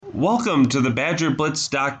Welcome to the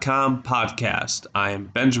BadgerBlitz.com podcast. I am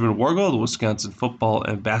Benjamin Wargol, the Wisconsin football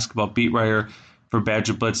and basketball beat writer for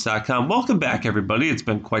BadgerBlitz.com. Welcome back, everybody. It's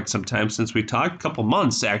been quite some time since we talked, a couple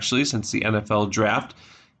months actually, since the NFL draft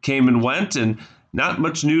came and went, and not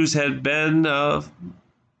much news had been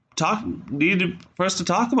needed for us to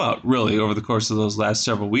talk about really over the course of those last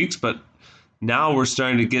several weeks. But now we're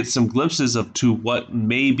starting to get some glimpses of to what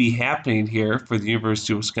may be happening here for the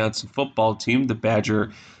University of Wisconsin football team. The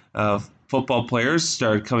Badger football players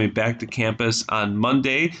started coming back to campus on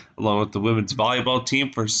Monday, along with the women's volleyball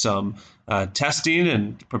team, for some testing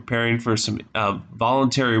and preparing for some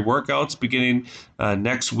voluntary workouts beginning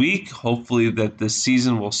next week. Hopefully that this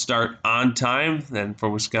season will start on time. And for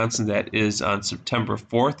Wisconsin, that is on September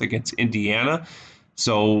 4th against Indiana.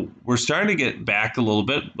 So we're starting to get back a little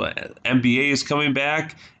bit. But NBA is coming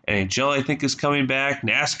back. NHL, I think, is coming back.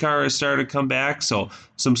 NASCAR has started to come back. So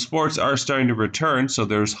some sports are starting to return. So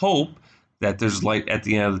there's hope that there's light at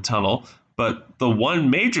the end of the tunnel. But the one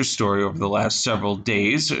major story over the last several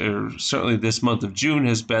days, or certainly this month of June,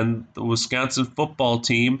 has been the Wisconsin football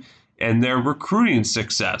team and their recruiting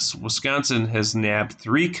success. Wisconsin has nabbed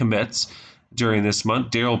 3 commits during this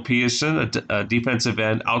month. Daryl Peterson, a defensive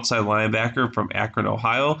end outside linebacker from Akron,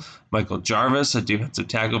 Ohio. Michael Jarvis, a defensive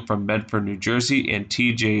tackle from Medford, New Jersey. And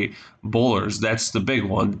TJ Bollers, that's the big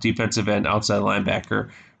one, defensive end outside linebacker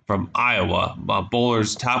from Iowa.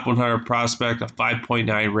 Bollers, top 100 prospect, a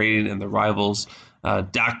 5.9 rating in the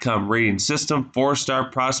Rivals.com rating system. 4-star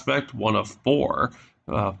prospect, one of 4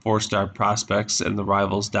 4-star prospects in the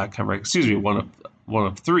Rivals.com rating. One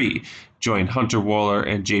of 3 joined Hunter Wohler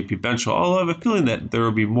and J.P. Benchwell. Although I have a feeling that there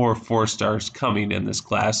will be more 4-stars coming in this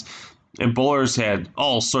class. And Bollers had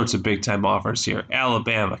all sorts of big-time offers here.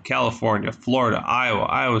 Alabama, California, Florida, Iowa,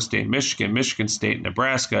 Iowa State, Michigan, Michigan State,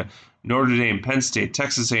 Nebraska, Notre Dame, Penn State,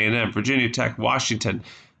 Texas A&M, Virginia Tech, Washington.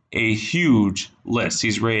 A huge list.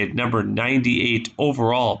 He's rated number 98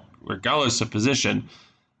 overall, regardless of position.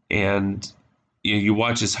 And you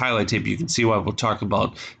watch his highlight tape, you can see why. We'll talk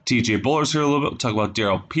about TJ Bollers here a little bit. We'll talk about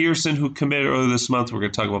Daryl Peterson, who committed earlier this month. We're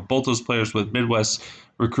going to talk about both those players with Midwest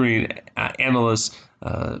recruiting analyst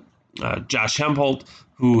Josh Hemholt,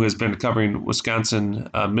 who has been covering Wisconsin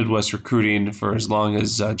Midwest recruiting for as long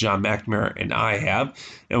as John McNamara and I have.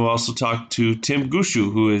 And we'll also talk to Tim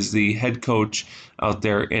Gushu, who is the head coach out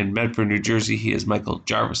there in Medford, New Jersey. He is Michael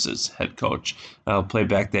Jarvis's head coach. I'll play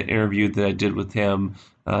back that interview that I did with him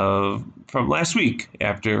from last week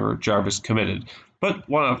after Jarvis committed. But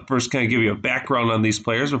want to first kind of give you a background on these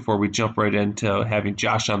players before we jump right into having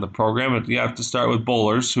Josh on the program. And you have to start with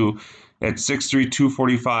Bollers, who at 6'3",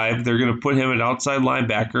 245, they're going to put him at outside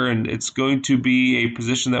linebacker, and it's going to be a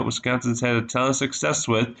position that Wisconsin's had a ton of success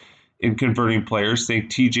with in converting players.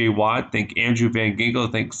 Think T.J. Watt, think Andrew Van Ginkel,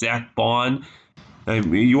 think Zach Bond. I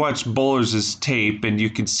mean, you watch Bollers' tape, and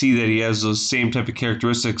you can see that he has those same type of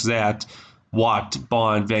characteristics that Watt,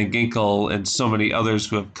 Bond, Van Ginkel, and so many others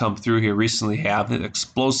who have come through here recently have.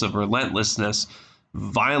 Explosive relentlessness,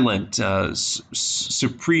 violent,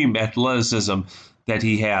 supreme athleticism that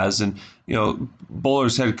he has. And,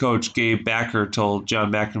 Bollers head coach Gabe Backer told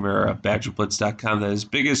John McNamara of BadgerBlitz.com that his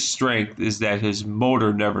biggest strength is that his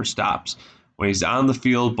motor never stops. When he's on the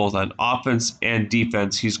field, both on offense and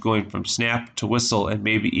defense, he's going from snap to whistle and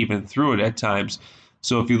maybe even through it at times.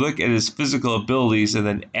 So if you look at his physical abilities and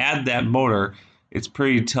then add that motor, it's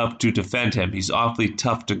pretty tough to defend him. He's awfully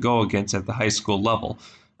tough to go against at the high school level.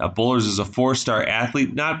 Bollers is a 4-star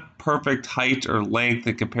athlete, not perfect height or length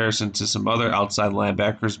in comparison to some other outside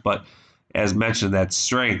linebackers, but as mentioned, that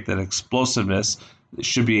strength, that explosiveness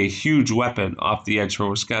should be a huge weapon off the edge for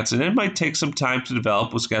Wisconsin. It might take some time to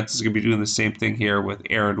develop. Wisconsin's going to be doing the same thing here with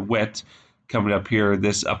Aaron Witt coming up here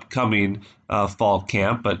this upcoming fall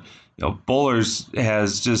camp. But Bollers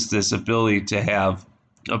has just this ability to have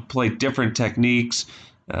play different techniques.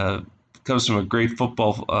 Comes from a great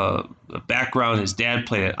football background. His dad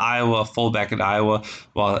played at Iowa, fullback at Iowa.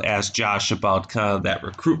 Well, I asked Josh about kind of that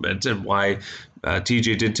recruitment and why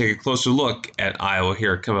TJ did take a closer look at Iowa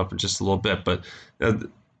here, come up in just a little bit. But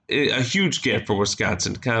a huge get for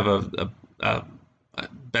Wisconsin, kind of a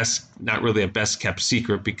best, not really a best kept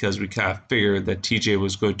secret, because we kind of figured that TJ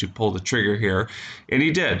was going to pull the trigger here, and he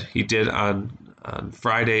did. He did on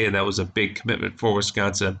Friday, and that was a big commitment for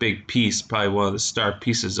Wisconsin, a big piece, probably one of the star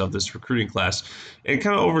pieces of this recruiting class. And it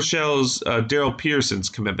kind of overshadows Daryl Pearson's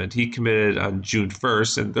commitment. He committed on June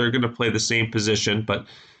 1st, and they're going to play the same position, but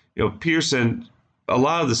Pearson, a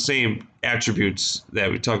lot of the same attributes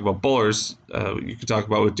that we talk about Bollers, you can talk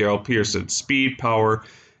about with Daryl Pearson. Speed, power,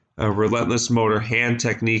 relentless motor, hand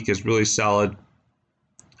technique is really solid.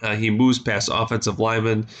 He moves past offensive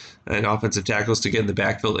linemen and offensive tackles to get in the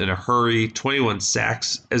backfield in a hurry. 21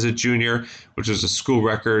 sacks as a junior, which was a school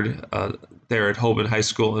record there at Hoban High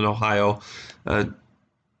School in Ohio.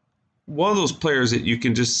 One of those players that you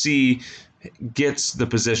can just see gets the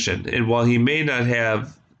position. And while he may not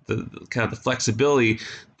have the kind of the flexibility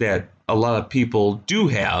that a lot of people do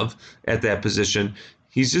have at that position,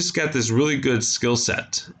 he's just got this really good skill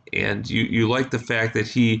set. And you like the fact that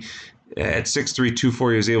he, at 6'3",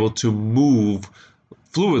 240, is able to move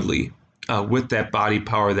fluidly with that body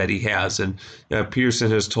power that he has. And Peterson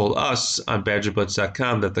has told us on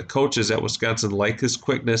BadgerBlitz.com that the coaches at Wisconsin like his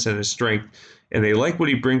quickness and his strength, and they like what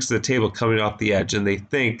he brings to the table coming off the edge, and they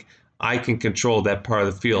think, I can control that part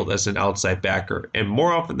of the field as an outside backer. And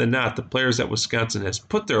more often than not, the players that Wisconsin has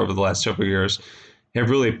put there over the last several years have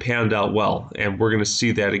really panned out well. And we're going to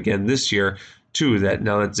see that again this year, too, that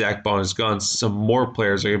now that Zach Bond is gone, some more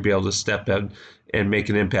players are going to be able to step in and make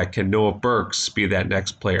an impact. Can Noah Burks be that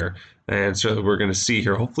next player? And so we're going to see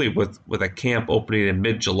here, hopefully with a camp opening in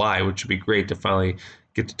mid-July, which would be great to finally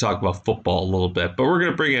get to talk about football a little bit. But we're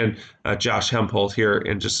going to bring in Josh Hempholt here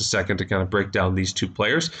in just a second to kind of break down these two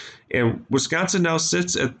players. And Wisconsin now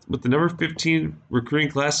sits with the number 15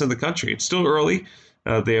 recruiting class in the country. It's still early.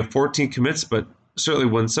 They have 14 commits, but certainly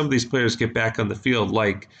when some of these players get back on the field,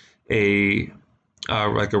 like a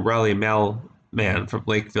Riley Malman from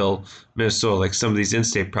Lakeville, Minnesota, like some of these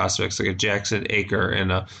in-state prospects like a Jackson Aker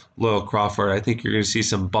and a Loyal Crawford, I think you're going to see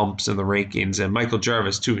some bumps in the rankings. And Michael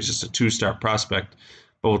Jarvis, too, is just a two-star prospect.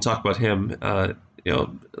 But we'll talk about him a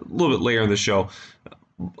little bit later in the show.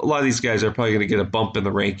 A lot of these guys are probably going to get a bump in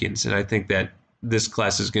the rankings, and I think that this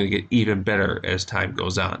class is going to get even better as time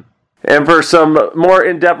goes on. And for some more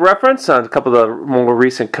in-depth reference on a couple of the more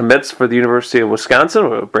recent commits for the University of Wisconsin,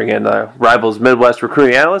 we'll bring in Rivals Midwest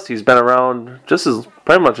recruiting analyst. He's been around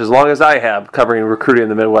pretty much as long as I have covering recruiting in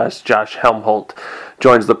the Midwest. Josh Hempholt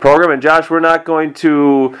joins the program. And Josh, we're not going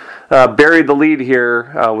to bury the lead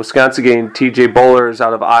here. Wisconsin getting TJ Bollers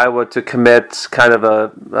out of Iowa to commit, kind of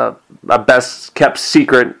a best-kept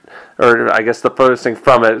secret, or I guess the furthest thing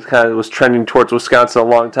from it kind of was trending towards Wisconsin a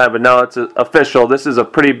long time, but now it's official. This is a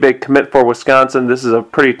pretty big commit for Wisconsin. This is a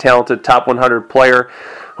pretty talented top 100 player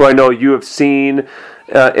who I know you have seen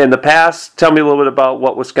in the past. Tell me a little bit about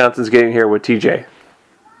what Wisconsin's getting here with TJ.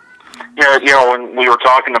 Yeah, when we were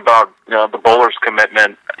talking about the Bowlers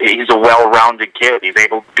commitment, he's a well-rounded kid. He's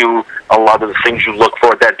able to do a lot of the things you look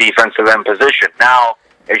for at that defensive end position. Now,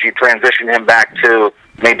 as you transition him back to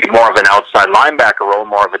maybe more of an outside linebacker role,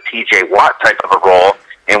 more of a T.J. Watt type of a role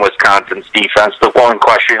in Wisconsin's defense, the one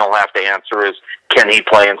question he'll have to answer is, can he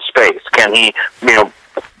play in space? Can he,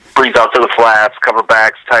 breathe out to the flats, cover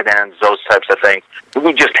backs, tight ends, those types of things?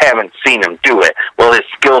 We just haven't seen him do it. Will his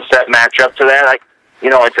skill set match up to that?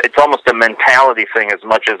 It's almost a mentality thing as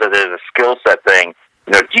much as it is a skill set thing.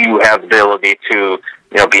 Do you have the ability to,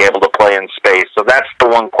 be able to play in space? So that's the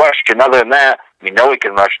one question. Other than that, we know he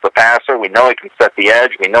can rush the passer. We know he can set the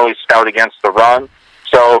edge. We know he's stout against the run.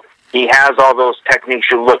 So he has all those techniques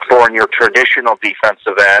you look for in your traditional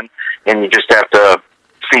defensive end, and you just have to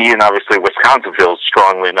see, and obviously Wisconsin feels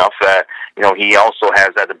strongly enough that, he also has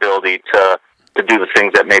that ability to do the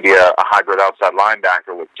things that maybe a hybrid outside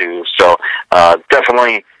linebacker would do. So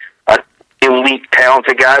definitely an elite,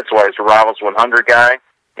 talented guy. That's why he's a Rivals 100 guy.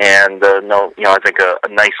 And, I think a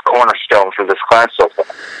nice cornerstone for this class so far.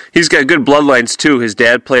 He's got good bloodlines, too. His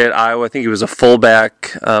dad played at Iowa. I think he was a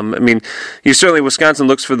fullback. Wisconsin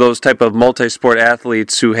looks for those type of multi-sport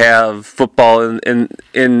athletes who have football in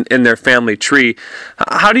their family tree.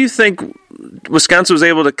 How do you think Wisconsin was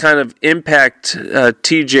able to kind of impact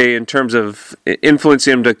TJ in terms of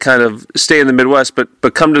influencing him to kind of stay in the Midwest,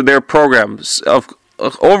 but come to their programs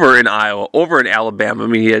over in Iowa, over in Alabama?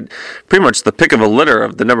 He had pretty much the pick of a litter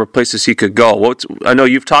of the number of places he could go. I know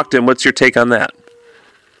you've talked to him. What's your take on that?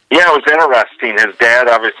 Yeah, it was interesting. His dad,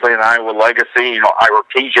 obviously, an Iowa legacy.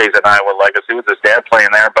 TJ's an Iowa legacy with his dad playing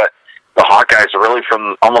there, but the Hawkeyes really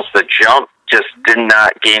from almost the jump just did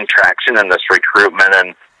not gain traction in this recruitment.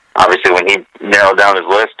 And obviously, when he narrowed down his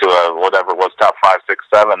list to whatever it was, top 5, 6,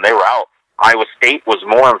 7, they were out. Iowa State was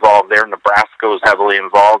more involved there. Nebraska was heavily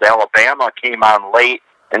involved. Alabama came on late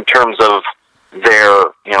in terms of their,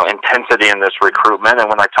 intensity in this recruitment. And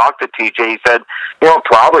when I talked to TJ, he said, it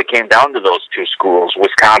probably came down to those two schools,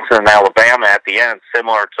 Wisconsin and Alabama at the end,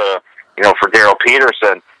 similar to, for Daryl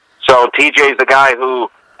Peterson. So TJ's a guy who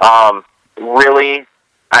really,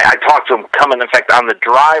 I talked to him coming, in fact, on the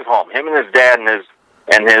drive home. Him and his dad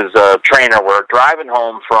and his trainer were driving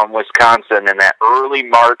home from Wisconsin in that early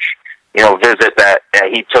March visit that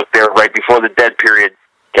he took there right before the dead period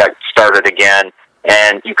got started again.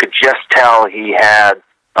 And you could just tell he had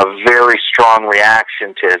a very strong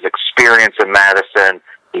reaction to his experience in Madison.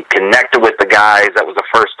 He connected with the guys. That was the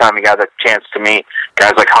first time he got a chance to meet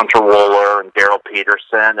guys like Hunter Wohler and Daryl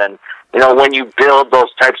Peterson. And, when you build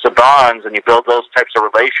those types of bonds and you build those types of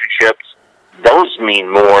relationships, those mean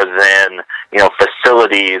more than,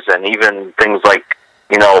 facilities and even things like,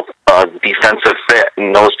 defensive fit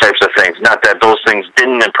and those types of things. Not that those things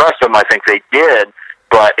didn't impress him. I think they did.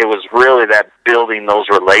 But it was really that building those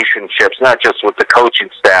relationships, not just with the coaching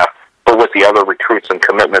staff, but with the other recruits and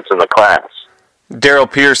commitments in the class.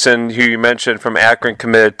 Daryl Peterson, who you mentioned from Akron,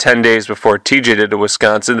 committed 10 days before TJ did to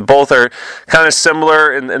Wisconsin. Both are kind of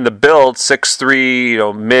similar in the build,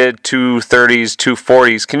 6'3", mid 230s,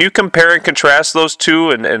 240s. Can you compare and contrast those two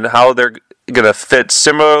and how they're going to fit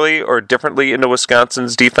similarly or differently into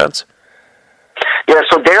Wisconsin's defense? Yeah,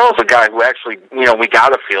 so Daryl's a guy who actually, we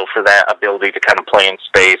got a feel for that ability to kind of play in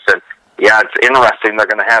space. And, yeah, it's interesting they're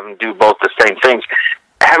going to have him do both the same things.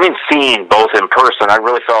 Having seen both in person, I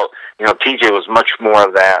really felt, TJ was much more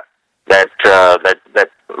of that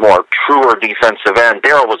more truer defensive end.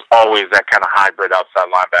 Daryl was always that kind of hybrid outside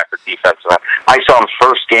linebacker defensive end. I saw him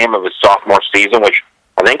first game of his sophomore season, which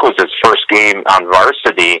I think was his first game on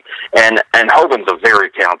varsity. And Hogan's a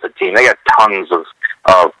very talented team. They got tons of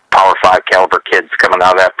Power 5 caliber kids coming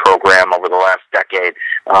out of that program over the last decade.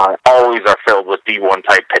 Always are filled with D1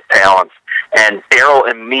 type talents. And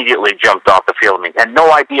Daryl immediately jumped off the field. I mean, had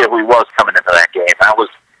no idea who he was coming into that game. That was,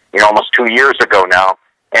 almost 2 years ago now.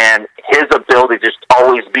 And his ability to just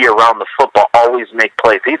always be around the football, always make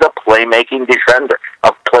plays. He's a playmaking defender,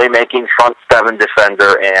 a playmaking front seven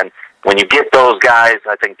defender. And when you get those guys,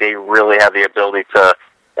 I think they really have the ability to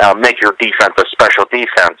make your defense a special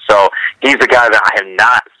defense. So he's a guy that I have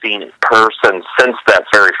not seen in person since that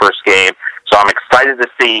very first game. So I'm excited to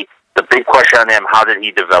see. The big question on him, how did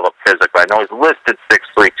he develop physically? I know he's listed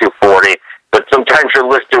 6'3", 240, but sometimes your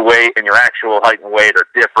listed weight and your actual height and weight are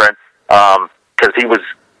different because he was,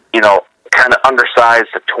 kind of undersized,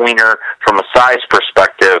 a tweener from a size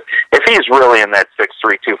perspective. If he's really in that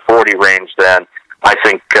 6'3", 240 range, then I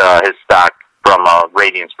think his stock from a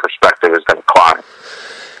ratings perspective is going to climb.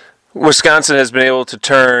 Wisconsin has been able to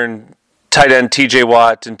turn tight end T.J.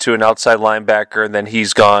 Watt into an outside linebacker, and then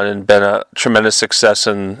he's gone and been a tremendous success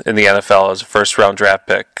in the NFL as a first-round draft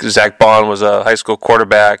pick. Zach Bond was a high school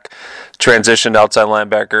quarterback, transitioned outside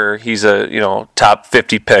linebacker. He's a top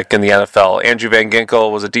 50 pick in the NFL. Andrew Van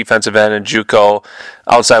Ginkel was a defensive end in JUCO,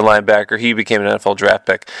 outside linebacker. He became an NFL draft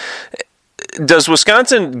pick. Does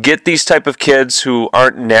Wisconsin get these type of kids who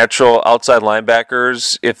aren't natural outside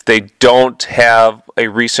linebackers if they don't have a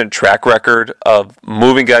recent track record of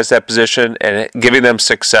moving guys to that position and giving them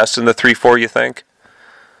success in the 3-4, you think?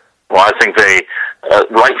 Well, I think they,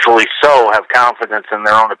 rightfully so, have confidence in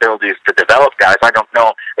their own abilities to develop guys. I don't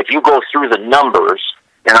know if you go through the numbers,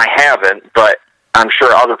 and I haven't, but I'm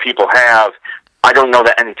sure other people have. I don't know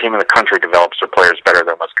that any team in the country develops their players better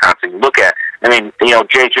than Wisconsin. You look at,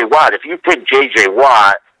 J.J. Watt. If you take J.J.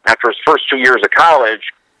 Watt after his first 2 years of college,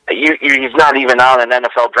 he's not even on an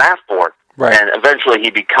NFL draft board. Right. And eventually he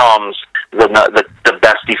becomes the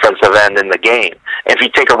best defensive end in the game. If you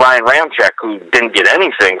take a Ryan Ramczyk who didn't get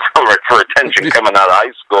anything for attention coming out of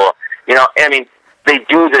high school, they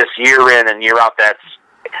do this year in and year out. That's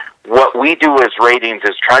what we do as ratings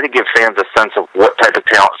is try to give fans a sense of what type of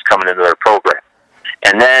talent is coming into their program.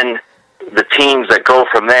 And then the teams that go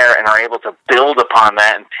from there and are able to build upon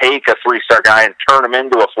that and take a 3-star guy and turn him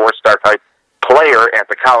into a 4-star type player at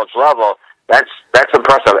the college level, that's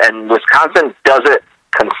impressive. And Wisconsin does it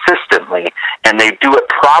consistently, and they do it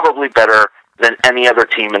probably better than any other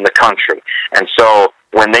team in the country. And so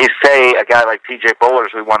when they say a guy like T.J. Bowlers,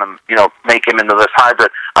 we want to make him into this hybrid,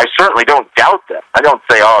 I certainly don't doubt them. I don't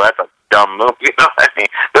say, oh, that's a dumb move.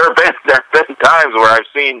 There have been times where I've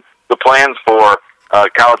seen the plans for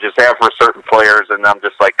colleges have for certain players, and I'm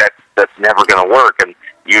just like, that's never going to work, and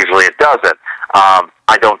usually it doesn't.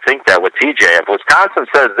 I don't think that with TJ. If Wisconsin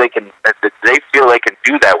says they feel they can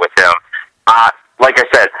do that with him, like I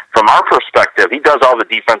said, from our perspective, he does all the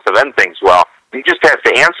defensive end things well. He just has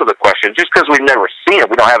to answer the question. Just because we've never seen it,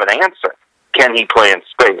 we don't have an answer. Can he play in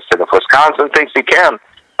space? And if Wisconsin thinks he can,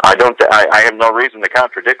 I have no reason to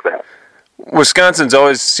contradict that. Wisconsin's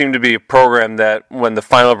always seemed to be a program that when the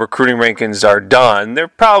final recruiting rankings are done, they're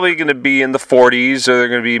probably going to be in the 40s, or they're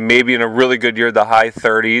going to be maybe in a really good year, the high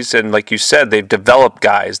 30s. And like you said, they've developed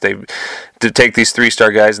guys. To take these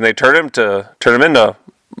 3-star guys and they turn them into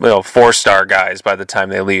 4-star guys by the time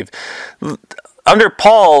they leave. under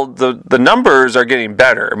Paul, the numbers are getting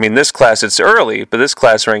better. I mean, this class, it's early, but this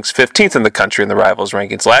class ranks 15th in the country in the Rivals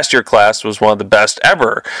rankings. Last year's class was one of the best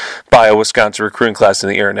ever by a Wisconsin recruiting class in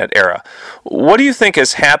the internet era. What do you think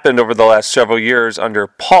has happened over the last several years under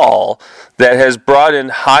Paul that has brought in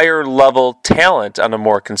higher level talent on a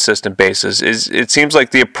more consistent basis? It seems like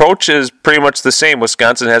the approach is pretty much the same.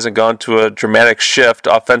 Wisconsin hasn't gone to a dramatic shift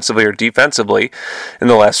offensively or defensively in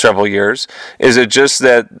the last several years. Is it just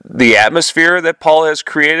that the atmosphere that Paul has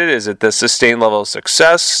created? Is it the sustained level of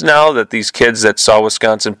success now that these kids that saw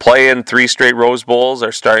Wisconsin play in 3 straight Rose Bowls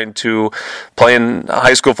are starting to play in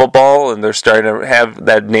high school football and they're starting to have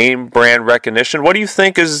that name brand recognition? What do you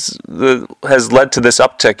think has led to this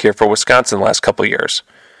uptick here for Wisconsin the last couple of years?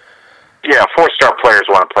 Yeah, 4-star players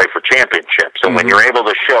want to play for championships, and when you're able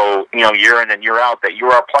to show, year in and year out that you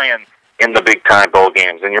are playing in the Big Time bowl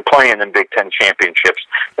games and you're playing in Big Ten championships,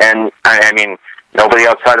 and I mean, nobody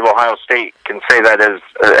outside of Ohio State can say that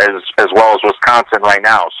as well as Wisconsin right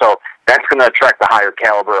now. So that's going to attract a higher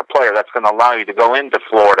caliber of player. That's going to allow you to go into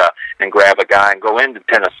Florida and grab a guy, and go into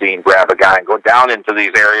Tennessee and grab a guy, and go down into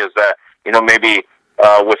these areas that maybe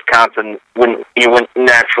Wisconsin wouldn't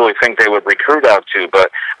naturally think they would recruit out to,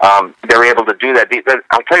 but they're able to do that.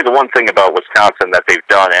 I'll tell you the one thing about Wisconsin that they've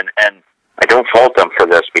done, and I don't fault them for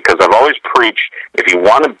this, because I've always preached, if you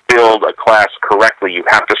want to build a class correctly, you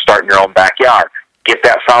have to start in your own backyard. Get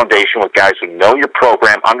that foundation with guys who know your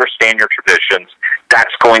program, understand your traditions.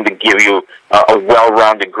 That's going to give you a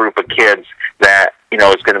well-rounded group of kids that,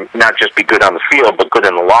 is going to not just be good on the field, but good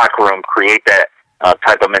in the locker room, create that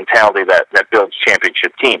type of mentality that builds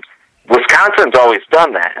championship teams. Wisconsin's always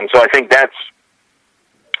done that, and so I think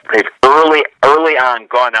they've early on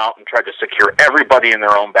gone out and tried to secure everybody in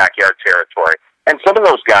their own backyard territory. And some of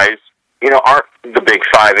those guys, aren't the big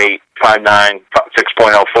 5'8", 5'9",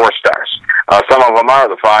 6.0 4-stars. Some of them are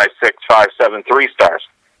the 5'6", 5'7", 3-stars.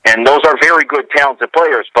 And those are very good, talented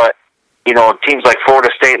players, but teams like Florida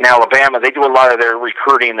State and Alabama, they do a lot of their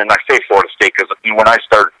recruiting, and I say Florida State because when I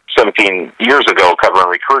started 17 years ago covering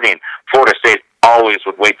recruiting, Florida State always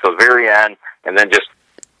would wait till the very end and then just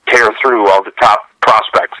tear through all the top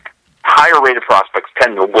prospects. Higher-rated prospects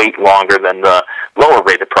tend to wait longer than the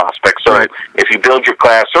lower-rated prospects. So if you build your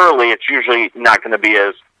class early, it's usually not going to be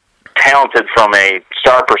as talented from a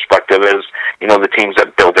star perspective as, the teams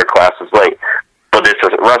that build their classes late. But it's a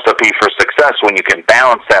recipe for success when you can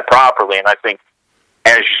balance that properly. And I think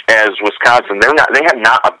as Wisconsin, they have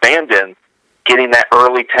not abandoned getting that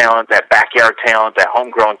early talent, that backyard talent, that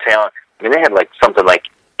homegrown talent. I mean, they had something like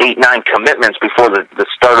 8-9 commitments before the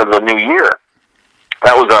start of the new year.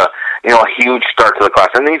 That was a huge start to the class.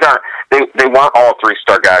 And these aren't, they weren't all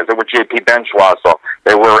 3-star guys. They were J.P. Benchwassel.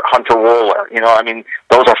 They were Hunter Wohler.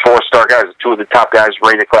 Those are 4-star guys, 2 of the top guys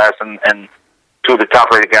rated class and 2 of the top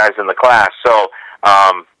rated guys in the class. So,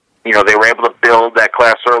 they were able to build that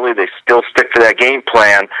class early. They still stick to that game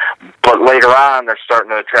plan. But later on, they're starting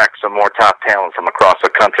to attract some more top talent from across the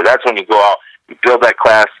country. That's when you go out, you build that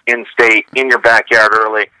class in-state, in your backyard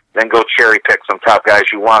early, then go cherry-pick some top guys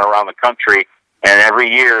you want around the country. And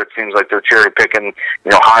every year, it seems like they're cherry-picking,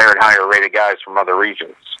 higher and higher rated guys from other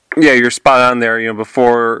regions. Yeah, you're spot on there.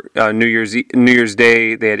 Before New Year's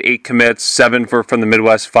Day, they had 8 commits, 7 from the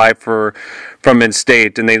Midwest, 5 from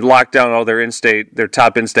in-state, and they locked down all their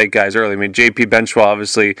top in-state guys early. I mean, J.P. Benchwell,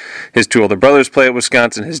 obviously, his 2 older brothers play at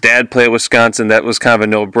Wisconsin. His dad played at Wisconsin. That was kind of a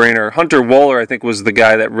no-brainer. Hunter Wohler, I think, was the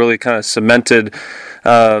guy that really kind of cemented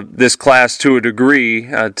this class to a degree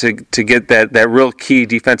to get that real key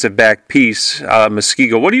defensive back piece,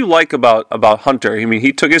 Muskego. What do you like about Hunter? I mean,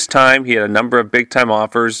 he took his time. He had a number of big-time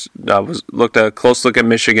offers. Looked a close look at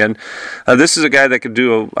Michigan. This is a guy that could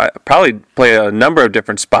probably play a number of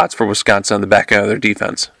different spots for Wisconsin on the back end of their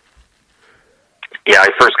defense. Yeah, I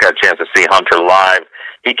first got a chance to see Hunter live.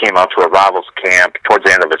 He came out to a Rivals camp towards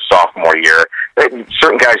the end of his sophomore year.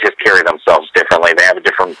 Certain guys just carry themselves differently. They have a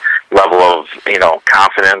different level of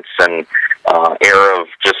confidence and air of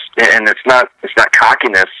just, and it's not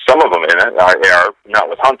cockiness. Some of them in it are not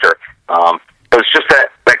with Hunter. But it's just that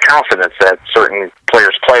confidence that certain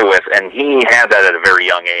players play with, and he had that at a very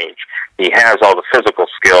young age. He has all the physical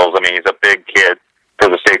skills. I mean, he's a big kid for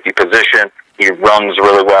the safety position. He runs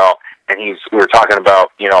really well, and we were talking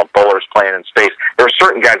about, bowlers playing in space. There are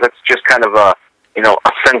certain guys that's just kind of a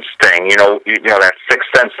sense thing. That sixth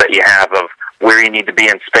sense that you have of where you need to be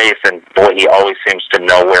in space, and boy, he always seems to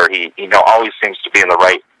know where he always seems to be in the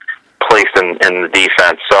right place in the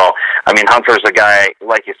defense. So, I mean, Hunter's a guy,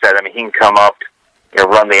 like you said, I mean, he can come up,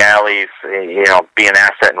 run the alleys, be an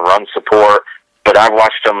asset and run support. But I've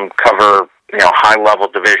watched him cover, high-level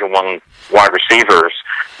Division I wide receivers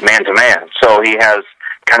man-to-man. So he has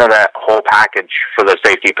kind of that whole package for the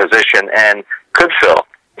safety position and could fill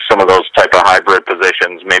some of those type of hybrid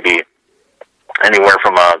positions, maybe anywhere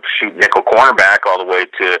from a nickel cornerback all the way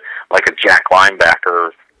to like a jack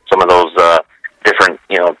linebacker, some of those different,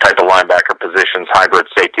 type of linebacker positions, hybrid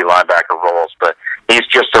safety linebacker roles. But he's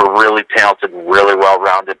just a really talented, really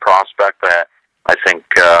well-rounded prospect that I think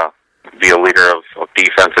be a leader of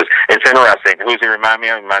defenses. It's interesting. Who's he remind me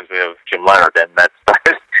of? He reminds me of Jim Leonard, and that's,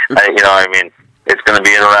 it's going to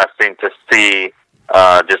be interesting to see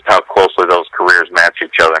just how closely those careers match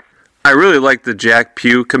each other. I really like the Jack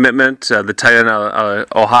Pugh commitment, the tight end out of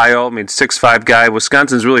Ohio. 6'5" guy.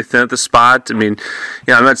 Wisconsin's really thin at the spot. I'm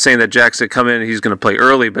not saying that Jack's going to come in and he's going to play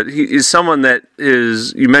early, but he's someone that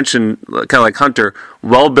is, you mentioned, kind of like Hunter,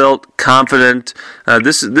 well-built, confident.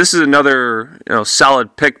 This is another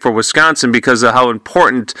solid pick for Wisconsin because of how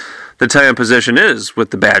important the tight end position is with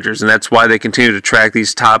the Badgers, and that's why they continue to track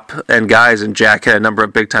these top-end guys, and Jack had a number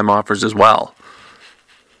of big-time offers as well.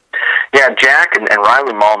 Yeah, Jack and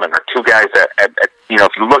Riley Mullman are two guys that,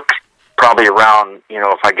 if you look probably around,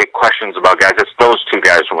 if I get questions about guys, it's those two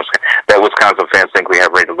guys from Wisconsin that Wisconsin fans think we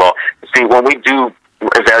have rated low. See, when we do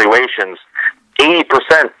evaluations,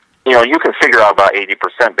 80%, you can figure out about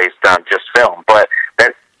 80% based on just film, but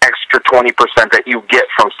that extra 20% that you get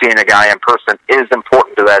from seeing a guy in person is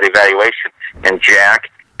important to that evaluation. And Jack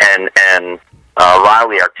and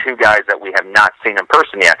Riley are two guys that we have not seen in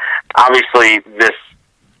person yet. Obviously, this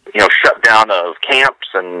shutdown of camps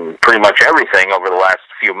and pretty much everything over the last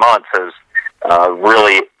few months has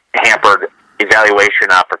really hampered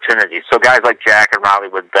evaluation opportunities. So guys like Jack and Riley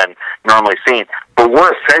would have been normally seen, but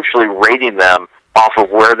we're essentially rating them off of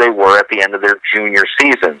where they were at the end of their junior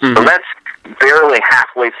season. Mm-hmm. So that's barely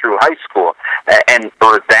halfway through high school,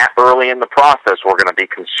 or that early in the process, we're going to be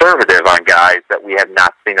conservative on guys that we have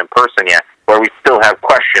not seen in person yet, where we still have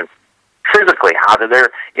questions. Physically, how do their,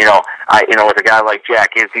 with a guy like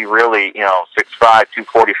Jack, is he really, 6'5",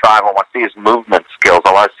 245? I want to see his movement skills.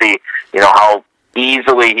 I want to see, how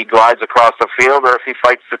easily he glides across the field or if he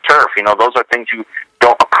fights the turf. Those are things you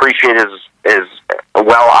don't appreciate as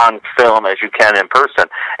well on film as you can in person.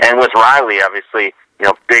 And with Riley, obviously,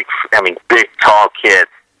 big, tall kid.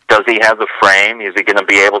 Does he have the frame? Is he going to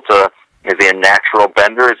be able to, is he a natural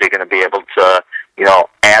bender? Is he going to be able to,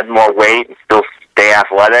 add more weight and still stay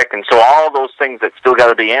athletic? And so all those things that still got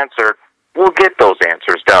to be answered, we'll get those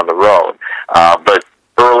answers down the road. But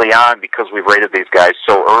early on, because we've rated these guys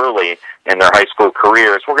so early in their high school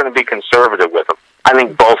careers, we're going to be conservative with them. I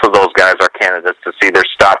think both of those guys are candidates to see their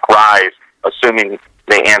stock rise, assuming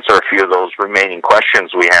they answer a few of those remaining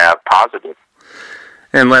questions we have positive.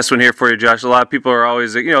 And last one here for you, Josh. A lot of people are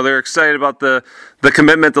always, they're excited about the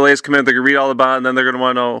commitment, the latest commitment. They can read all about it, and then they're going to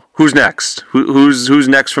want to know who's next. Who's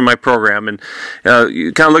next for my program? And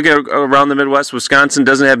you kind of look at around the Midwest. Wisconsin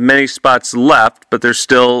doesn't have many spots left, but they're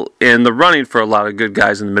still in the running for a lot of good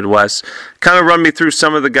guys in the Midwest. Kind of run me through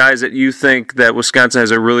some of the guys that you think that Wisconsin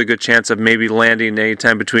has a really good chance of maybe landing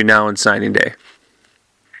anytime between now and signing day.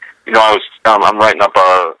 I'm writing up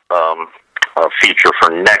a feature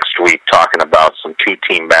for next week talking about some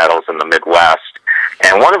two-team battles in the Midwest.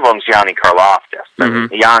 And one of them is Yanni Karloftis.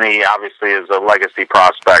 Mm-hmm. Yanni, obviously, is a legacy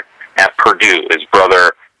prospect at Purdue. His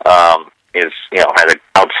brother had an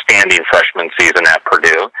outstanding freshman season at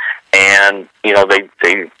Purdue. And,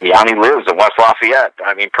 Yanni lives in West Lafayette.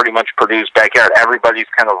 Pretty much Purdue's backyard. Everybody's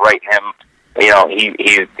kind of writing him.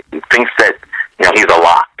 He thinks that, he's a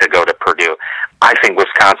lock to go to Purdue. I think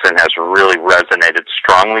Wisconsin has really resonated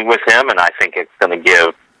strongly with him, and I think it's going to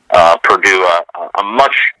give Purdue a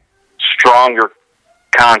much stronger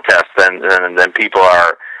contest than people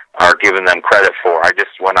are giving them credit for.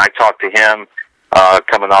 When I talked to him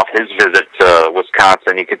coming off his visit to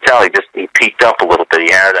Wisconsin, you could tell he peaked up a little bit.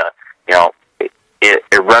 He had it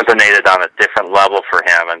resonated on a different level for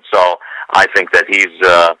him, and so I think that he's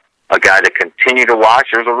a guy to continue to watch.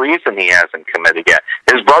 There's a reason he hasn't committed yet.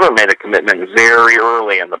 His brother made a commitment very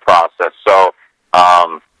early in the process, so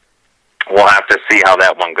we'll have to see how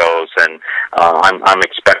that one goes. And I'm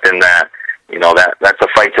expecting that that's a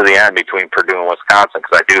fight to the end between Purdue and Wisconsin,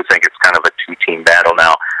 because I do think it's kind of a two-team battle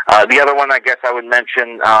now. The other one I guess I would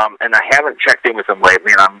mention, and I haven't checked in with him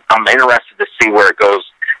lately, and I'm interested to see where it goes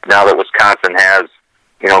now that Wisconsin has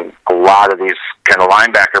a lot of these kind of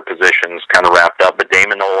linebacker positions kind of wrapped up. But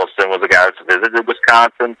Damon Olson was a guy that's visited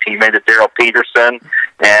Wisconsin, teammate of Daryl Peterson,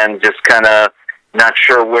 and just kind of not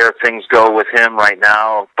sure where things go with him right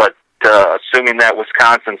now. But assuming that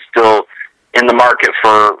Wisconsin's still in the market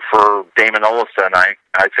for Damon Olson, I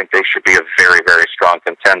think they should be a very, very strong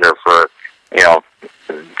contender for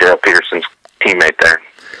Daryl Peterson's teammate there.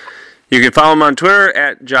 You can follow him on Twitter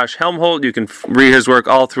at Josh Helmholt. You can read his work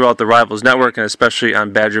all throughout the Rivals Network and especially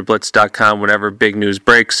on BadgerBlitz.com whenever big news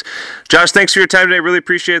breaks. Josh, thanks for your time today. Really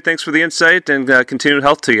appreciate it. Thanks for the insight and continued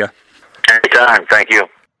health to you. Anytime. Thank you.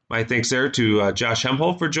 My thanks there to Josh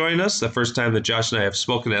Helmholt for joining us. The first time that Josh and I have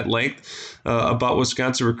spoken at length about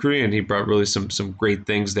Wisconsin recruiting, and he brought really some great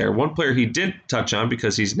things there. One player he did touch on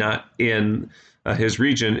because he's not in his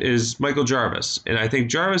region is Michael Jarvis. And I think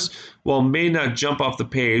Jarvis, while may not jump off the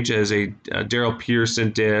page as a Daryl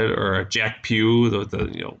Pearson did or a Jack Pugh,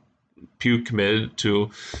 Pugh committed to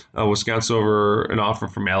Wisconsin over an offer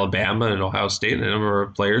from Alabama and Ohio State and a number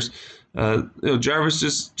of players.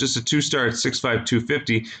 Jarvis just a two-star at 6'5",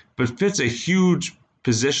 250, but fits a huge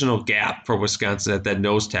positional gap for Wisconsin at that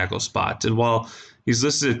nose tackle spot. And while he's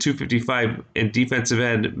listed at 255 and defensive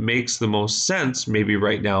end makes the most sense maybe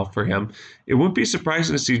right now for him, it wouldn't be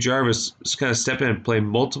surprising to see Jarvis kind of step in and play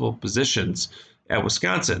multiple positions at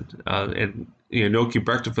Wisconsin. And Noki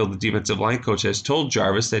Brechterfield, the defensive line coach, has told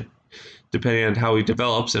Jarvis that depending on how he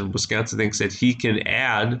develops, and Wisconsin thinks that he can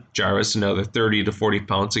add Jarvis another 30 to 40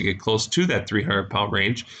 pounds to get close to that 300-pound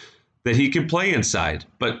range, that he can play inside.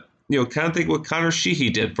 But, kind of think what Connor Sheehy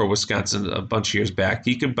did for Wisconsin a bunch of years back.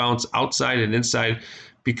 He can bounce outside and inside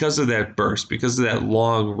because of that burst, because of that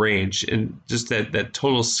long range, and just that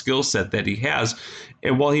total skill set that he has.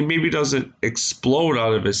 And while he maybe doesn't explode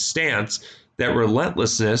out of his stance, that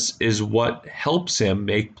relentlessness is what helps him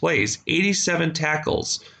make plays. 87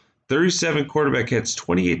 tackles, 37 quarterback hits,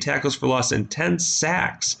 28 tackles for loss, and 10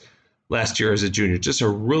 sacks last year as a junior. Just a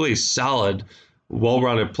really solid,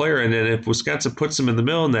 well-rounded player. And then if Wisconsin puts him in the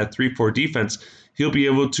middle in that 3-4 defense, he'll be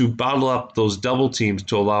able to bottle up those double teams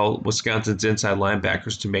to allow Wisconsin's inside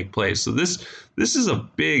linebackers to make plays. So this is a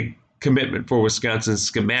big commitment for Wisconsin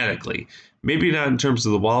schematically. Maybe not in terms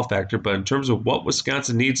of the wow factor, but in terms of what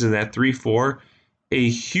Wisconsin needs in that 3-4, a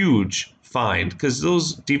huge find. Because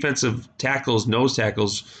those defensive tackles, nose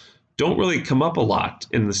tackles, don't really come up a lot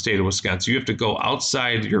in the state of Wisconsin. You have to go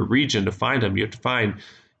outside your region to find them. You have to find,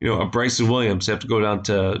 a Bryson Williams. You have to go down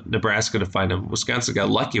to Nebraska to find him. Wisconsin got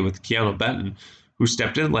lucky with Keanu Benton, who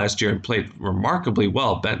stepped in last year and played remarkably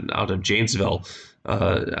well. Benton out of Janesville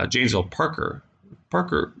Craig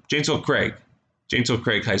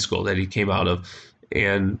High School that he came out of.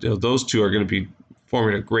 And those two are going to be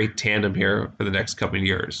forming a great tandem here for the next couple of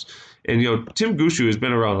years. And, Tim Gushu has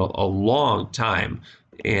been around a long time.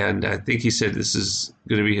 And I think he said this is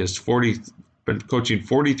going to be his been coaching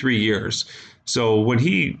 43 years. So when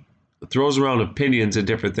he throws around opinions and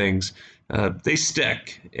different things, they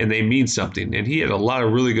stick and they mean something. And he had a lot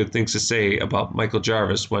of really good things to say about Michael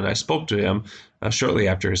Jarvis when I spoke to him shortly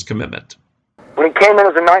after his commitment. When he came in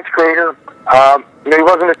as a ninth grader, he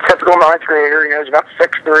wasn't a typical ninth grader. He was about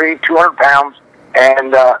 6'3", 200 pounds.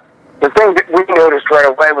 And the thing that we noticed right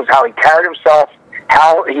away was how he carried himself,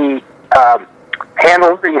 how he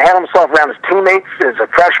handled himself around his teammates as a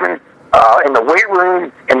freshman, in the weight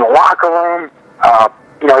room, in the locker room.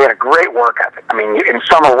 He had a great work ethic. I mean, in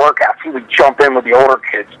summer workouts, he would jump in with the older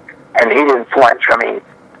kids, and he didn't flinch. I mean,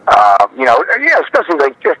 especially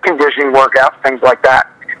like just conditioning workouts, things like that.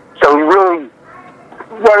 So he really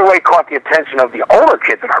right away caught the attention of the older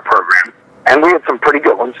kids in our program, and we had some pretty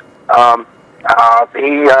good ones.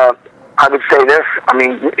 I would say this,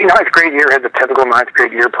 ninth grade year had the typical ninth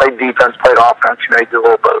grade year, played defense, played offense, he did a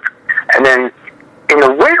little both. And then in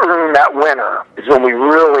the weight room that winter is when we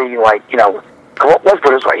really, let's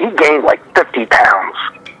put it this way, he gained 50 pounds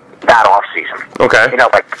that off season. Okay.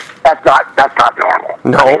 That's not normal.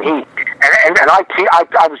 No.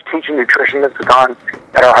 I was teaching nutrition at the time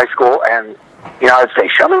at our high school, and I'd say,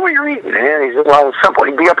 show me what you're eating. And he said, well, it's simple.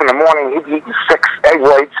 He'd be up in the morning, he'd be eating 6 egg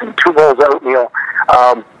whites and 2 bowls of oatmeal.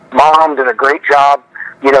 Mom did a great job,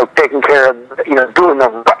 taking care of, doing the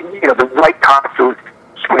right kind of food.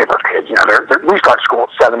 Some of our kids, we start school at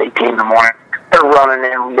 7:18 in the morning. They're running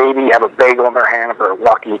in, maybe have a bagel in their hand if they're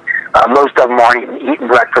lucky. Most of them aren't even eating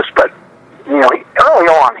breakfast, but, early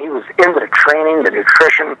on, he was into the training, the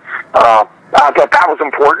nutrition. I thought that was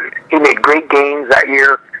important. He made great gains that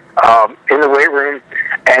year in the weight room.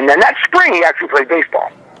 And then that spring, he actually played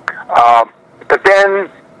baseball. But then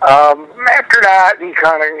after that, he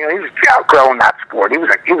kind of, he was outgrowing that sport. He was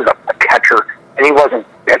a catcher, and he wasn't.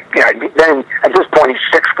 Then at this point, he's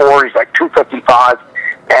 6'4", he's 255,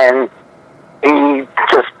 and he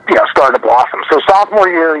just started to blossom. So sophomore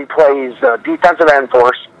year, he plays defensive end for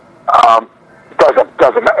us.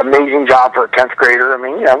 Does an amazing job for a 10th grader.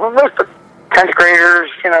 Most of 10th graders,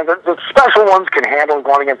 the special ones can handle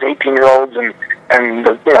going against 18-year-olds and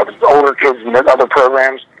the older kids in the other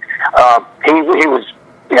programs. He was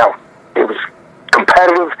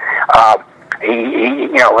competitive.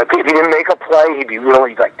 if he didn't make a play, he'd be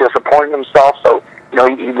really like disappointed in himself. So,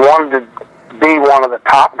 he wanted to be one of the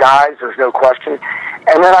top guys. There's no question.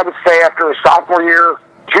 And then I would say after his sophomore year,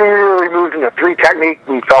 junior year, he moved into 3 technique.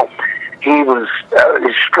 We felt he was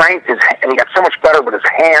his strength, and he got so much better with his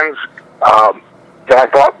hands. That I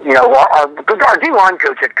thought, our D-line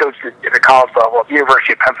coach had coached at the college level at the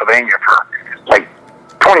University of Pennsylvania for like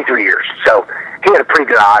 23 years. So he had a pretty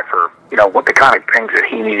good eye for, what the kind of things that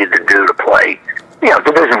he needed to do to play,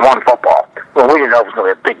 Division I football. Well, we didn't know it was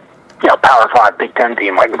going to be a big, Power 5, Big Ten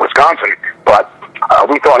team like Wisconsin, but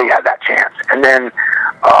we thought he had that chance. And then,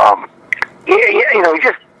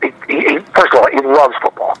 first of all, he loves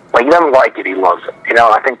football. Like, he doesn't like it, he loves it.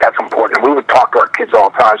 I think that's important. And we would talk to our kids all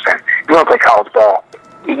the time saying, if you want to play college ball,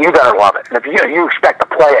 you better love it. And if you expect to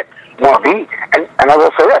play it, you want to be. And I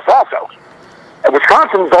will say this also.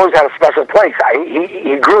 Wisconsin's always had a special place.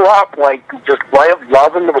 He grew up, like, just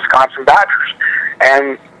loving the Wisconsin Badgers.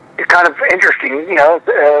 And it's kind of interesting, I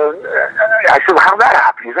said, well, how did that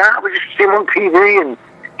happen? He said, we just see him on TV, and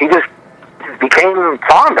he just became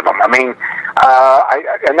fond of him. I mean,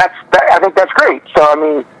 I think that's great. So, I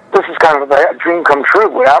mean, this is kind of a dream come true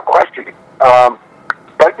without question.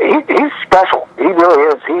 But he's special. He really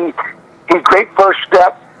is. He's great first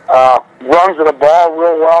step. Runs to the ball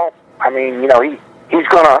real well. I mean, he's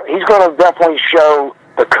gonna definitely show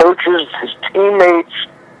the coaches, his teammates,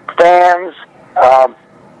 fans. I'm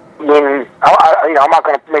not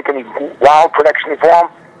going to make any wild prediction for him,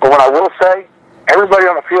 but what I will say, everybody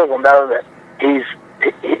on the field will know that he's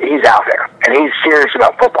out there and he's serious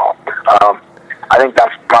about football. I think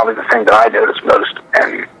that's probably the thing that I noticed most,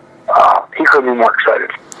 and he couldn't be more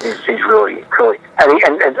excited. He's really, really,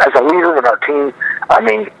 and as a leader of our team, I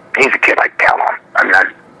mean, he's a kid I count on. I mean, I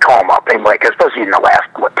call him up, and like, especially in the last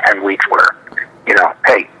 10 weeks, where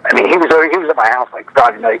hey, I mean, he was at my house like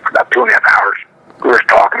Friday night for about 2.5 hours. We were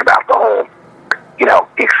talking about the whole,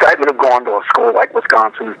 the excitement of going to a school like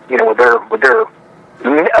Wisconsin, with their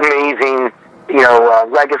amazing,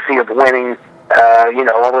 legacy of winning,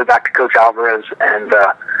 all the way back to Coach Alvarez, and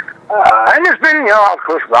there's been, of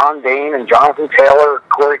course, Ron Dane and Jonathan Taylor,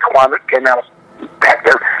 Corey Clement came out.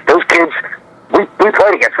 Those kids, we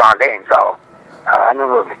played against Ron Dane, so I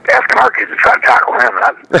remember asking our kids to try to tackle him, and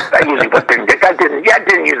that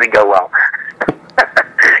didn't usually go well.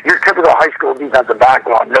 Your typical high school defensive back,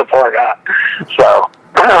 well, no part of that. So,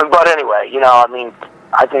 but anyway, I mean,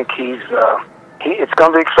 I think it's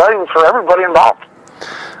going to be exciting for everybody involved.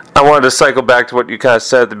 I wanted to cycle back to what you kind of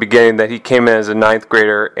said at the beginning, that he came in as a 9th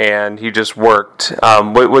grader and he just worked.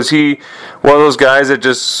 Was he one of those guys that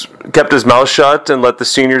just kept his mouth shut and let the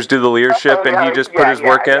seniors do the leadership, and he just put his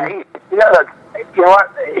work in? You know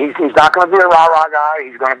what? He's not going to be a rah-rah guy.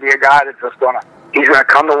 He's going to be a guy that's just he's going to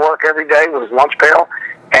come to work every day with his lunch pail.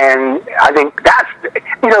 And I think that's,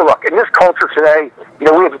 look, in this culture today, we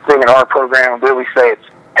have a thing in our program where we say it's,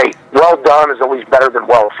 hey, well done is always better than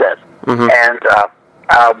well said. Mm-hmm. And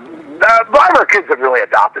a lot of our kids have really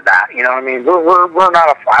adopted that. I mean, we're not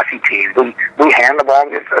a flashy team. We hand the ball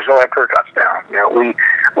and get official after a touchdown. I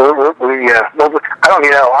don't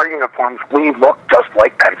our uniforms, we look just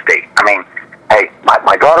like Penn State. I mean, hey,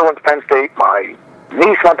 my daughter went to Penn State, my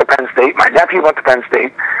niece went to Penn State, my nephew went to Penn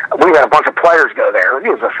State. We had a bunch of players go there,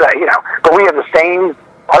 needless to say, but we have the same,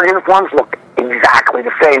 our uniforms look exactly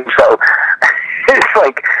the same, so it's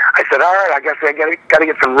like, I said, all right, I guess I got to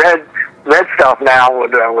get some red stuff now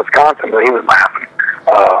with Wisconsin, but he was laughing.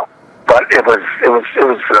 But it was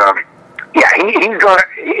he's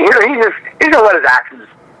gonna let his actions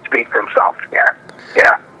speak for himself.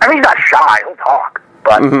 Yeah. I mean, he's not shy; he'll talk,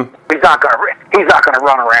 but he's not gonna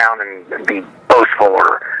run around and be boastful,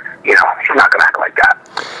 or he's not gonna act like that.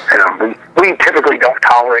 We typically don't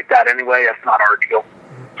tolerate that anyway. That's not our deal.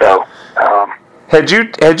 So. Had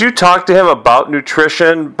you talked to him about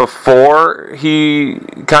nutrition before he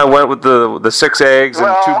kind of went with the 6 eggs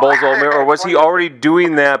and 2 bowls of oatmeal, or was he already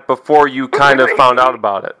doing that before you kind of found out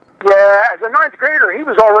about it? Yeah, as a 9th grader, he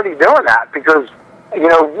was already doing that, because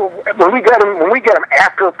when we get him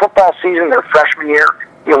after football season, their freshman year,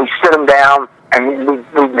 we sit them down and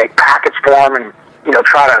we make packets for them, and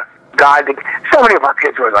try to guide the. So many of our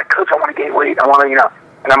kids were like, Coach, I want to gain weight. I want to,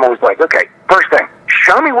 and I'm always like, okay, first thing,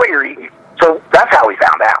 show me what you're eating. So that's how we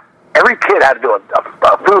found out. Every kid had to do a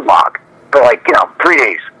food log for 3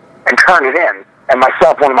 days and turn it in. And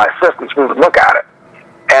myself, one of my assistants, we would look at it,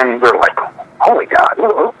 and we were like, "Holy God,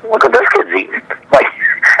 look what this kid's eating!"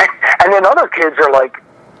 And then other kids are like,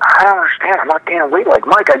 "I don't understand. I'm not gaining weight like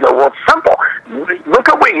Mike." I go, "Well, it's simple. Look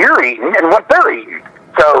at what you're eating and what they're eating."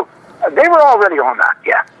 So they were already on that.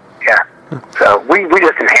 Yeah. So we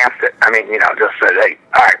just enhanced it. I mean, just said, hey,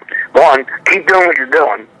 all right, one, keep doing what you're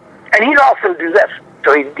doing. And he'd also do this.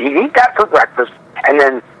 So he'd eat that for breakfast, and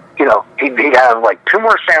then, he'd have like 2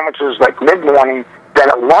 more sandwiches like mid-morning. Then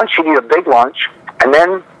at lunch, he'd eat a big lunch. And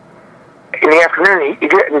then in the afternoon,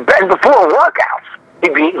 and before workouts,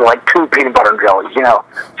 he'd be eating like 2 peanut butter and jellies,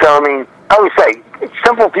 So, I mean, I always say, it's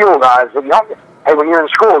simple fuel, guys. Hey, when you're in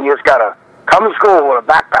school, you just got to come to school with a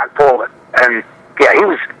backpack full of it. And, yeah, he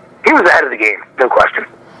was ahead of the game, no question.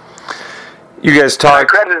 You guys talk. I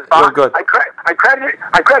credit his mom. Good. I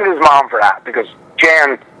credit his mom for that, because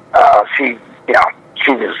Jan, she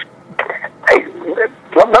was. Hey,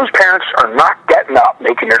 those parents are not getting up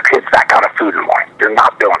making their kids that kind of food in the morning. They're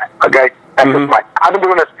not doing it. Okay, that's just I've been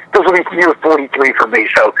doing this. This will be year 43 for me,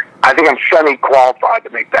 so I think I'm semi-qualified to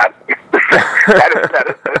make that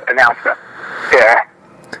that announcement. Yeah.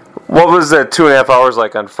 What was the 2.5 hours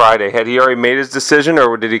like on Friday? Had he already made his decision,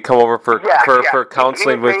 or did he come over for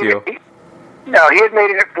counseling with you? No, he had made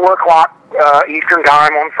it at 4 o'clock Eastern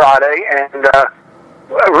time on Friday, and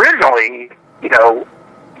originally,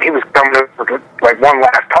 he was coming over for like one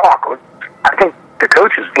last talk. I think the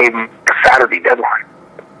coaches gave him a Saturday deadline,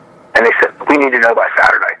 and they said, we need to know by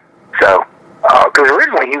Saturday. So, because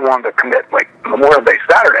originally he wanted to commit like Memorial Day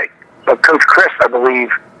Saturday, but Coach Chris, I believe,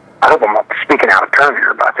 I hope I'm not speaking out of turn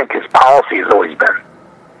here, but I think his policy has always been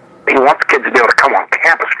he wants kids to be able to come on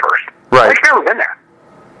campus first. Right. They've never been there,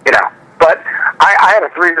 But I had a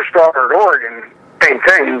 3-year starter at Oregon, same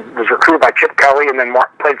thing. He was recruited by Chip Kelly and then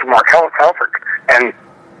played for Mark Helfrich. And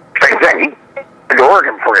same thing, he went to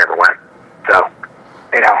Oregon before he ever went. So,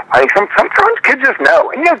 I think sometimes kids just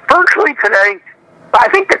know. And virtually today, I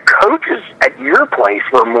think the coaches at your place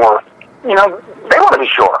were more, they want to be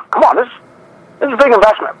sure. Come on, this is a big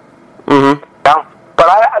investment. Mm-hmm. But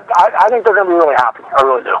I think they're going to be really happy. I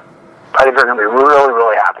really do. I think they're going to be really,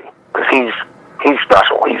 really happy, because he's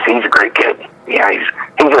special. He's a great kid. He's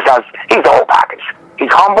the whole package.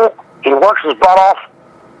 He's humble. He works his butt off,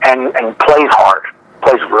 and plays hard.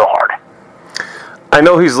 Plays real hard. I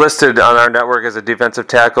know he's listed on our network as a defensive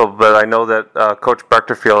tackle, but I know that Coach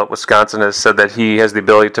Bechterfield at Wisconsin has said that he has the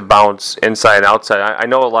ability to bounce inside and outside. I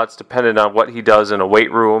know a lot's dependent on what he does in a weight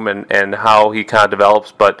room and how he kind of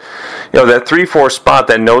develops, but that 3-4 spot,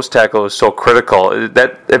 that nose tackle, is so critical.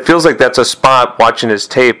 That it feels like that's a spot, watching his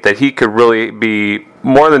tape, that he could really be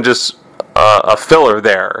more than just a filler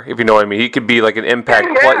there, if you know what I mean. He could be like an impact.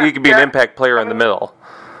 He could be an impact player in the middle.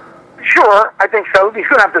 Sure, I think so. He's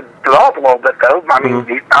going to have to develop a little bit, though. I mean,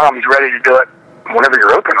 he's ready to do it whenever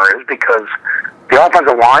your opener is, because the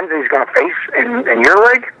offensive lines that he's going to face in your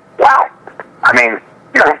league, wow. I mean,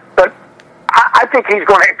 but I think he's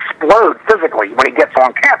going to explode physically when he gets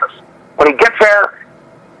on campus. When he gets there,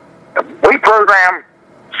 a weight program,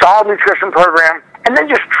 solid nutrition program, and then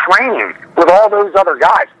just training with all those other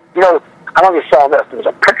guys. I don't know if you saw this. There was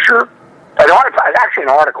a picture, actually an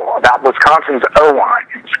article about Wisconsin's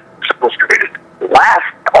O-line. Illustrated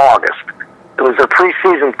last August. It was a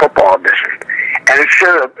preseason football edition, and it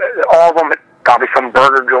showed all of them, probably some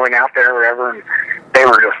burger joint out there or whatever, and they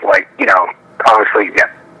were just like, obviously,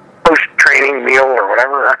 post-training meal or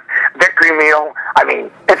whatever, victory meal. I mean,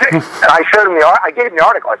 I showed him I gave him the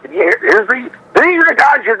article. I said, these are the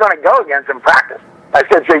guys you're going to go against in practice. I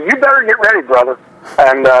said, so you better get ready, brother.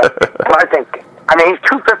 And but I think, he's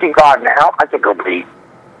 255 now. I think he's going to be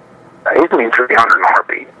 300 in a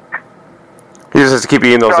heartbeat. He just has to keep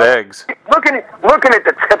eating those eggs. Looking at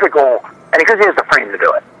the typical, and because he has the frame to do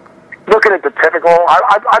it. Looking at the typical,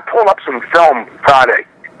 I pulled up some film Friday.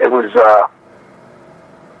 It was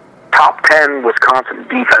top 10 Wisconsin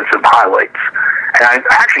defensive highlights, and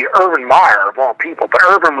actually Urban Meyer of all people. But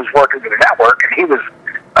Urban was working for the network, and he was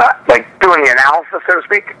doing the analysis, so to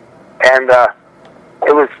speak, and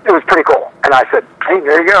it was pretty cool. And I said, hey,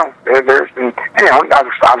 there you go. There's been,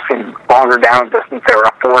 I've seen longer down distance. They were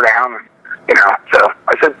up 4 down. And, so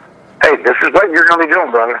I said, hey, this is what you're going to be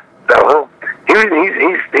doing, brother. So he's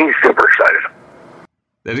super excited.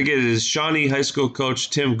 Then again, it is Shawnee High School coach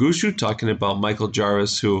Tim Gushu talking about Michael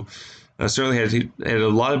Jarvis, who certainly had a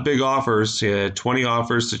lot of big offers. He had 20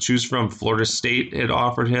 offers to choose from. Florida State had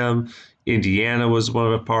offered him. Indiana was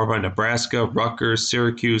one of the Power 5. Nebraska, Rutgers,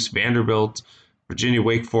 Syracuse, Vanderbilt, Virginia,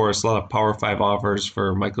 Wake Forest. A lot of Power 5 offers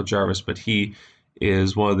for Michael Jarvis, but he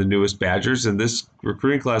is one of the newest Badgers. And this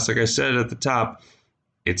recruiting class, like I said at the top,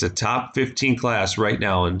 it's a top 15 class right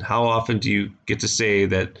now. And how often do you get to say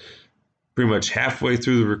that pretty much halfway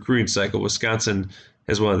through the recruiting cycle, Wisconsin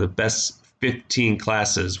has one of the best 15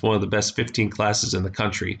 classes, one of the best 15 classes in the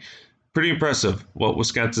country? Pretty impressive what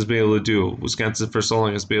Wisconsin's been able to do. Wisconsin for so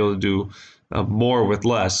long has been able to do more with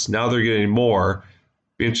less. Now they're getting more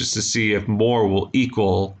be interested to see if more will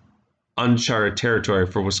equal uncharted territory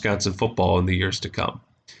for Wisconsin football in the years to come.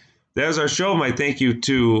 That is our show. My thank you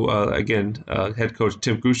to, head coach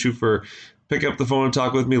Tim Gushu for picking up the phone and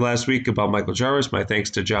talking with me last week about Michael Jarvis. My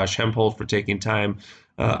thanks to Josh Hempholt for taking time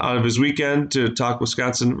out of his weekend to talk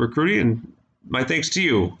Wisconsin recruiting. And my thanks to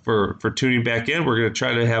you for tuning back in. We're going to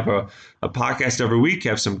try to have a podcast every week,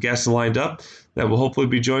 have some guests lined up that will hopefully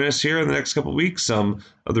be joining us here in the next couple of weeks. Some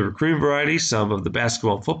of the recruiting variety, some of the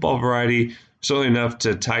basketball and football variety, certainly enough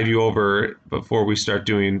to tide you over before we start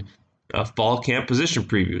doing fall camp position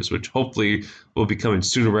previews, which hopefully will be coming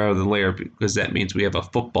sooner rather than later, because that means we have a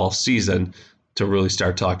football season to really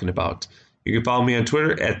start talking about. You can follow me on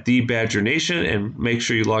Twitter at @TheBadgerNation, and make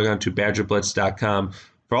sure you log on to BadgerBlitz.com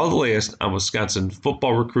for all the latest on Wisconsin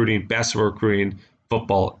football recruiting, basketball recruiting,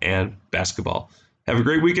 football, and basketball. Have a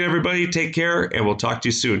great weekend, everybody. Take care, and we'll talk to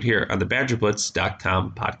you soon here on the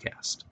BadgerBlitz.com podcast.